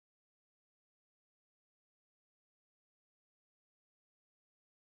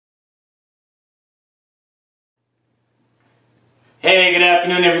Hey, good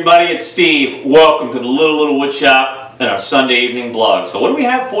afternoon everybody, it's Steve. Welcome to the Little Wood Shop and our Sunday evening blog. So what do we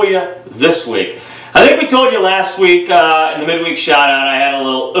have for you this week? I think we told you last week in the midweek shout out I had a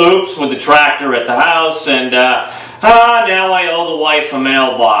little oops with the tractor at the house, and now I owe the wife a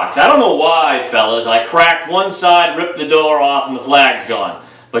mailbox. I don't know why, fellas. I cracked one side, ripped the door off, and the flag's gone.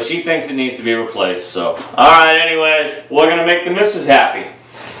 But she thinks it needs to be replaced, so. Alright, anyways, we're going to make the missus happy.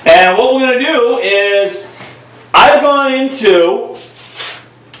 And what we're going to do is, I've gone into,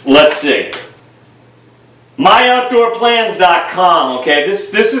 let's see, myoutdoorplans.com. Okay,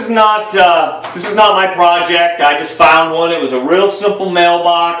 this is not my project. I just found one. It was a real simple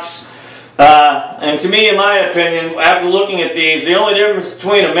mailbox, and to me, in my opinion, after looking at these, the only difference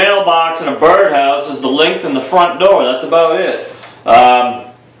between a mailbox and a birdhouse is the length in the front door. That's about it.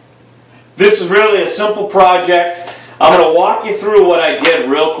 This is really a simple project. I'm going to walk you through what I did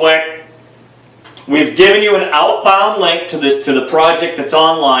real quick. We've given you an outbound link to the project that's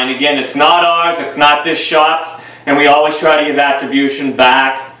online. Again, it's not ours, it's not this shop, and we always try to give attribution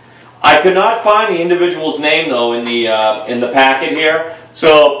back. I could not find the individual's name though in the packet here.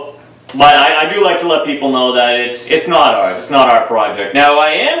 So, but I do like to let people know that it's not ours, it's not our project. Now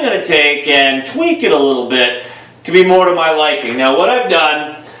I am going to take and tweak it a little bit to be more to my liking. Now what I've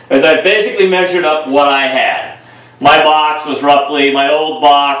done is I've basically measured up what I had. My box was roughly, my old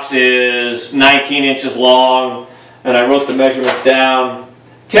box is 19 inches long, and I wrote the measurements down.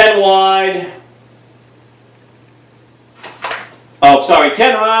 10 wide,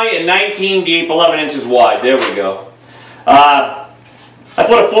 10 high and 19 deep, 11 inches wide. There we go. I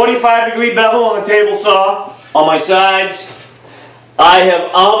put a 45-degree bevel on the table saw on my sides. I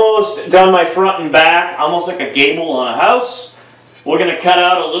have almost done my front and back, almost like a gable on a house. We're going to cut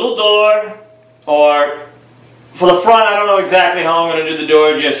out a little door, or for the front, I don't know exactly how I'm going to do the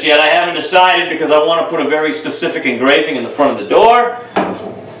door just yet. I haven't decided because I want to put a very specific engraving in the front of the door.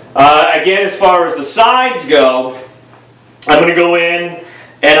 Again, as far as the sides go, I'm going to go in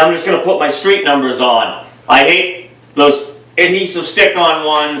and I'm just going to put my street numbers on. I hate those adhesive stick-on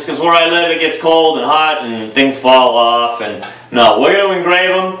ones because where I live it gets cold and hot and things fall off. And no, we're going to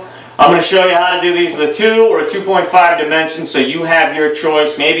engrave them. I'm going to show you how to do these as a 2 or a 2.5 dimension, so you have your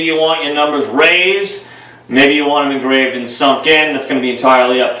choice. Maybe you want your numbers raised. Maybe you want them engraved and sunk in. That's going to be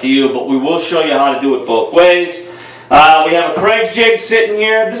entirely up to you, but we will show you how to do it both ways. We have a Craig's jig sitting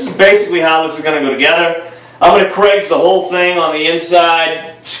here. This is basically how this is going to go together. I'm going to Craig's the whole thing on the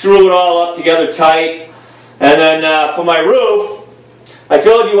inside, screw it all up together tight, and then for my roof, I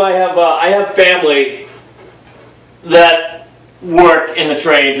told you I have family that work in the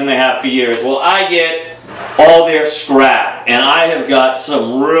trades and they have for years. Well, I get all their scrap, and I have got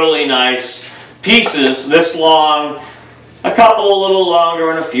some really nice pieces this long, a couple a little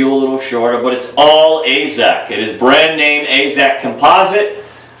longer and a few a little shorter, but it's all AZEK. It is brand name AZEK composite.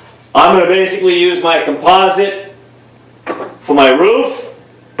 I'm going to basically use my composite for my roof.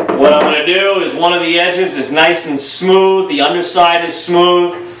 What I'm going to do is one of the edges is nice and smooth, the underside is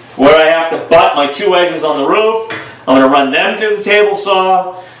smooth. Where I have to butt my 2 edges on the roof, I'm going to run them through the table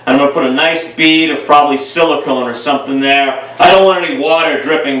saw. I'm going to put a nice bead of probably silicone or something there. I don't want any water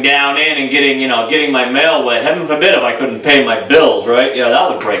dripping down in and getting my mail wet. Heaven forbid if I couldn't pay my bills, right? Yeah, that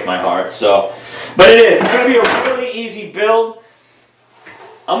would break my heart. So, but it is. It's going to be a really easy build.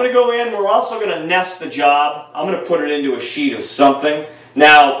 I'm going to go in. We're also going to nest the job. I'm going to put it into a sheet of something.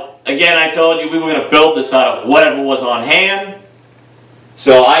 Now, again, I told you we were going to build this out of whatever was on hand.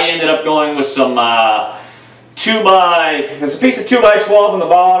 So I ended up going with some there's a piece of 2x12 on the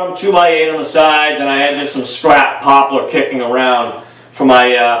bottom, 2x8 on the sides, and I had just some scrap poplar kicking around for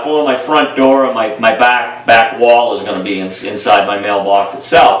where my front door and my back wall is going to be inside my mailbox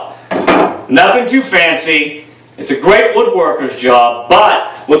itself. Nothing too fancy. It's a great woodworker's job,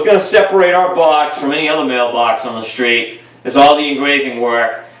 but what's going to separate our box from any other mailbox on the street is all the engraving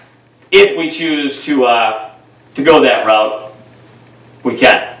work. If we choose to go that route, we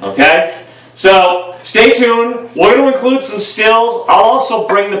can, okay? So, stay tuned. We're going to include some stills. I'll also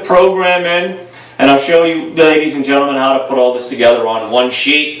bring the program in, and I'll show you, ladies and gentlemen, how to put all this together on one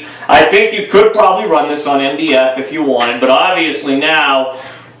sheet. I think you could probably run this on MDF if you wanted, but obviously now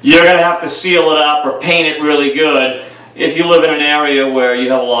you're going to have to seal it up or paint it really good if you live in an area where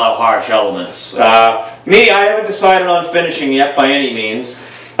you have a lot of harsh elements. Me, I haven't decided on finishing yet by any means,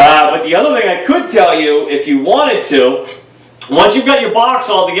 but the other thing I could tell you, if you wanted to, once you've got your box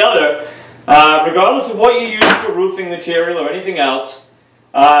all together, regardless of what you use for roofing material or anything else,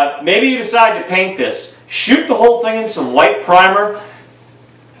 maybe you decide to paint this. Shoot the whole thing in some white primer.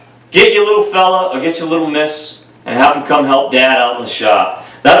 Get your little fella or get your little miss and have them come help Dad out in the shop.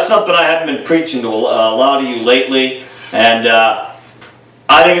 That's something I haven't been preaching to a lot of you lately, and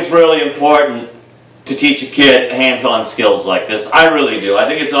I think it's really important to teach a kid hands-on skills like this. I really do. I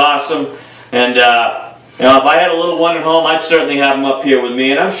think it's awesome. And you know, if I had a little one at home, I'd certainly have him up here with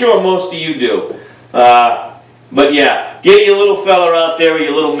me, and I'm sure most of you do. But yeah, get your little fella out there or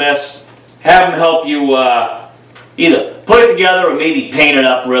your little miss. Have him help you either put it together or maybe paint it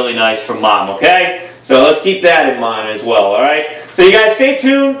up really nice for mom, okay? So let's keep that in mind as well, alright? So you guys stay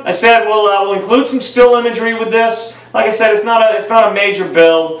tuned. I said we'll include some still imagery with this. Like I said, it's not a major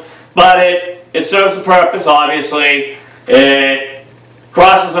build, but it serves the purpose, obviously. It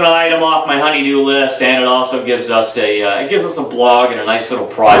crosses an item off my honey-do list, and it also gives us a blog and a nice little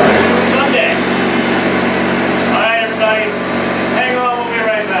project for Sunday. Alright everybody.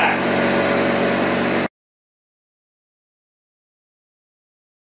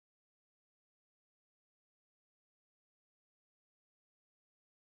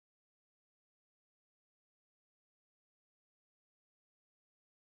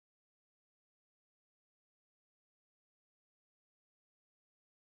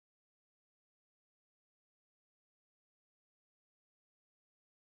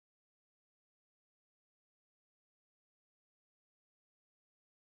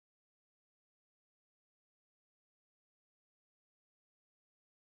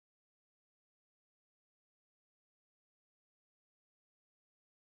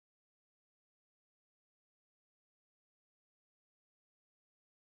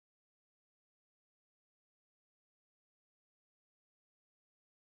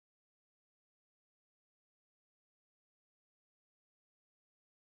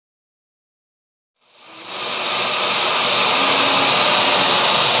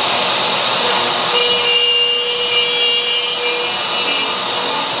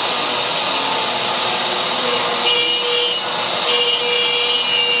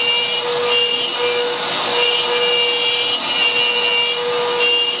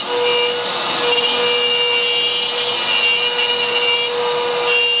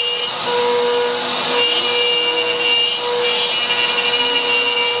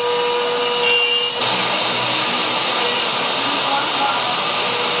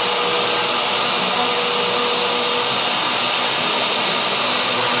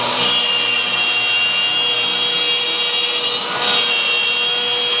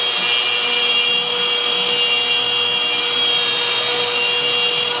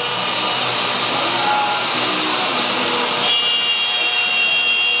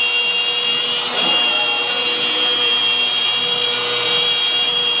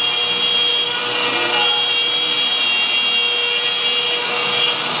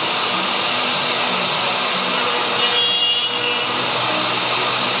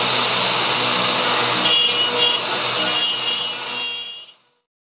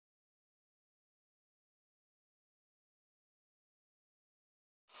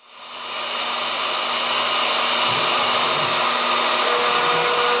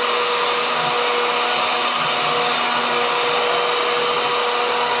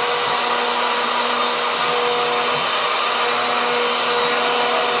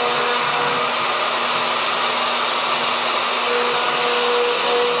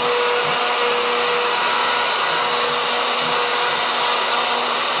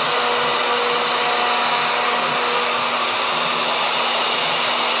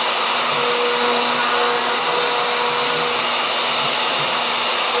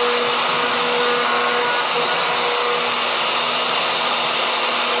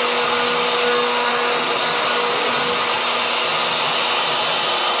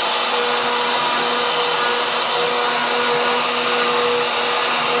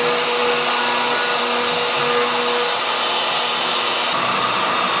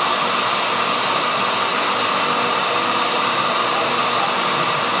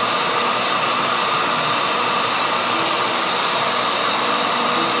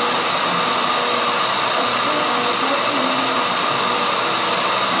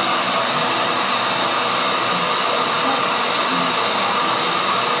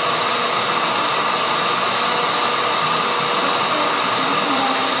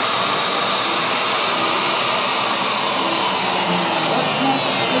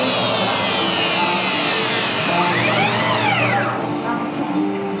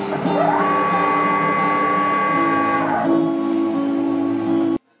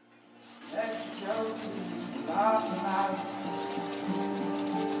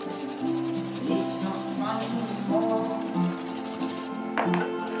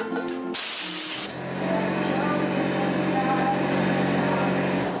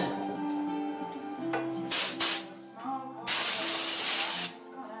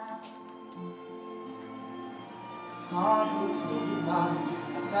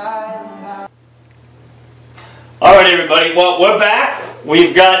 Alright everybody, well we're back.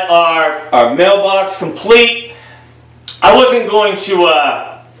 We've got our mailbox complete. I wasn't going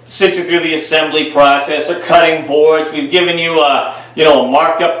to sit you through the assembly process or cutting boards. We've given you a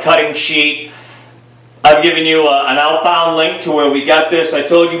marked up cutting sheet. I've given you an outbound link to where we got this. I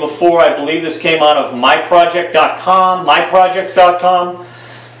told you before, I believe this came out of myprojects.com.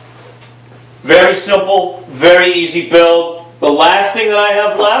 Very simple, very easy build. The last thing that I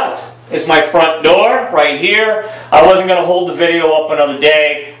have left is my front door right here. I wasn't going to hold the video up another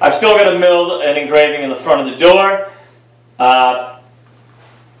day. I've still got to mill an engraving in the front of the door.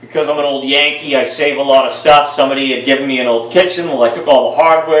 Because I'm an old Yankee, I save a lot of stuff. Somebody had given me an old kitchen. Well, I took all the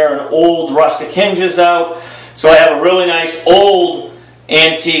hardware and old rustic hinges out. So I have a really nice old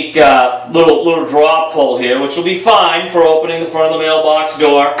antique little draw pull here, which will be fine for opening the front of the mailbox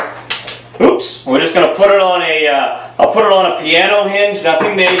door. Oops. We're just going to put it on I'll put it on a piano hinge,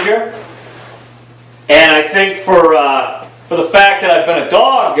 nothing major. And I think for the fact that I've been a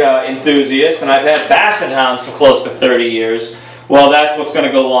dog enthusiast and I've had basset hounds for close to 30 years, well, that's what's going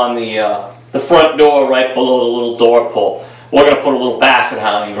to go on the front door right below the little door pull. We're going to put a little basset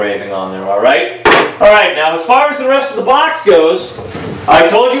hound engraving on there, alright? Alright, now as far as the rest of the box goes, I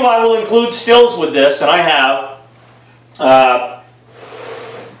told you I will include stills with this, and I have.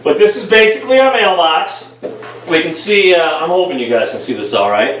 But this is basically our mailbox. We can see, I'm hoping you guys can see this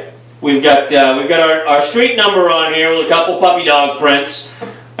alright. We've got our street number on here with a couple puppy dog prints.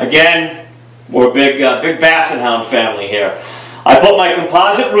 Again, we're a big basset hound family here. I put my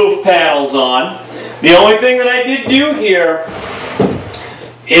composite roof panels on. The only thing that I did do here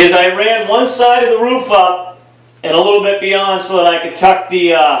is I ran one side of the roof up and a little bit beyond so that I could tuck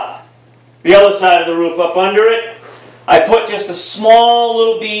the other side of the roof up under it. I put just a small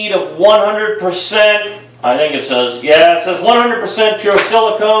little bead of 100%, I think it says, yeah, it says 100% pure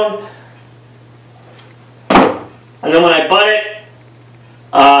silicone. And then when I butt it,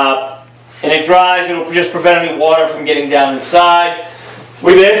 and it dries, it'll just prevent any water from getting down inside.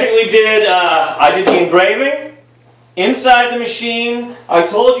 We basically did, I did the engraving inside the machine. I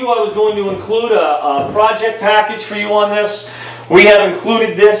told you I was going to include a project package for you on this. We have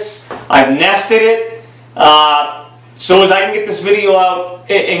included this. I've nested it. So as I can get this video out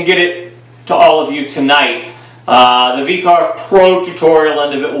and get it to all of you tonight. The Vcarve Pro tutorial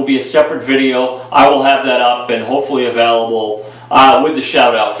end of it will be a separate video. I will have that up and hopefully available with the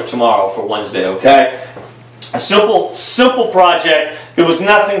shout out for tomorrow, for Wednesday, okay? A simple project. There was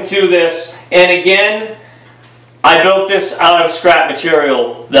nothing to this. And again, I built this out of scrap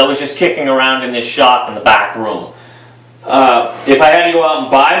material that was just kicking around in this shop in the back room. If I had to go out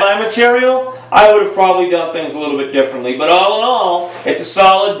and buy my material, I would have probably done things a little bit differently. But all in all, it's a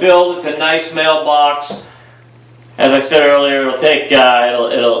solid build. It's a nice mailbox. As I said earlier, it'll take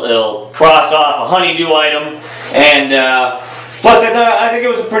it'll cross off a honeydew item, and plus I think it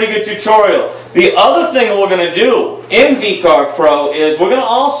was a pretty good tutorial. The other thing that we're going to do in Vcarve Pro is we're going to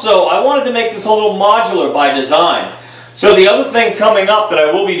also, I wanted to make this a little modular by design. So the other thing coming up that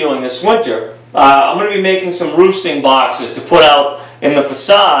I will be doing this winter, I'm going to be making some roosting boxes to put out in the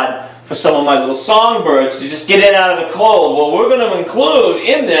facade for some of my little songbirds to just get in out of the cold. Well, we're going to include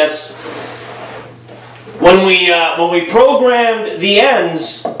in this, when we programmed the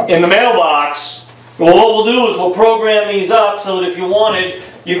ends in the mailbox, well, what we'll do is we'll program these up so that if you wanted,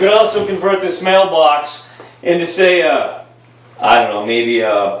 you could also convert this mailbox into, say, I don't know, maybe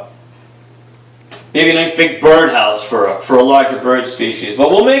a nice big birdhouse for a larger bird species.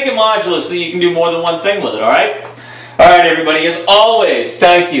 But we'll make it modular so that you can do more than one thing with it, alright? Alright everybody, as always,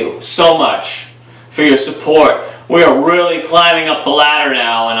 thank you so much for your support. We are really climbing up the ladder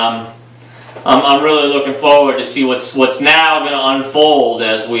now, and I'm really looking forward to see what's now going to unfold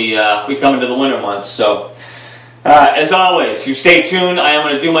as we come into the winter months. So, as always, you stay tuned. I am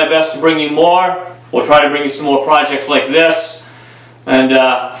going to do my best to bring you more. We'll try to bring you some more projects like this. And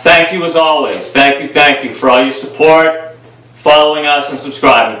thank you as always. Thank you for all your support, following us, and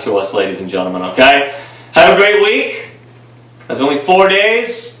subscribing to us, ladies and gentlemen, okay? Have a great week. It's only 4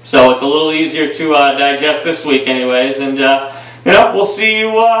 days, so it's a little easier to digest this week anyways. And, we'll see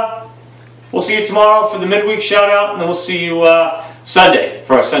you... We'll see you tomorrow for the midweek shout out, and then we'll see you Sunday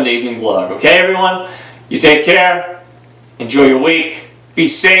for our Sunday evening vlog. Okay, everyone? You take care. Enjoy your week. Be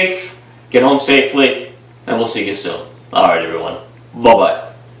safe. Get home safely. And we'll see you soon. All right, everyone. Bye-bye.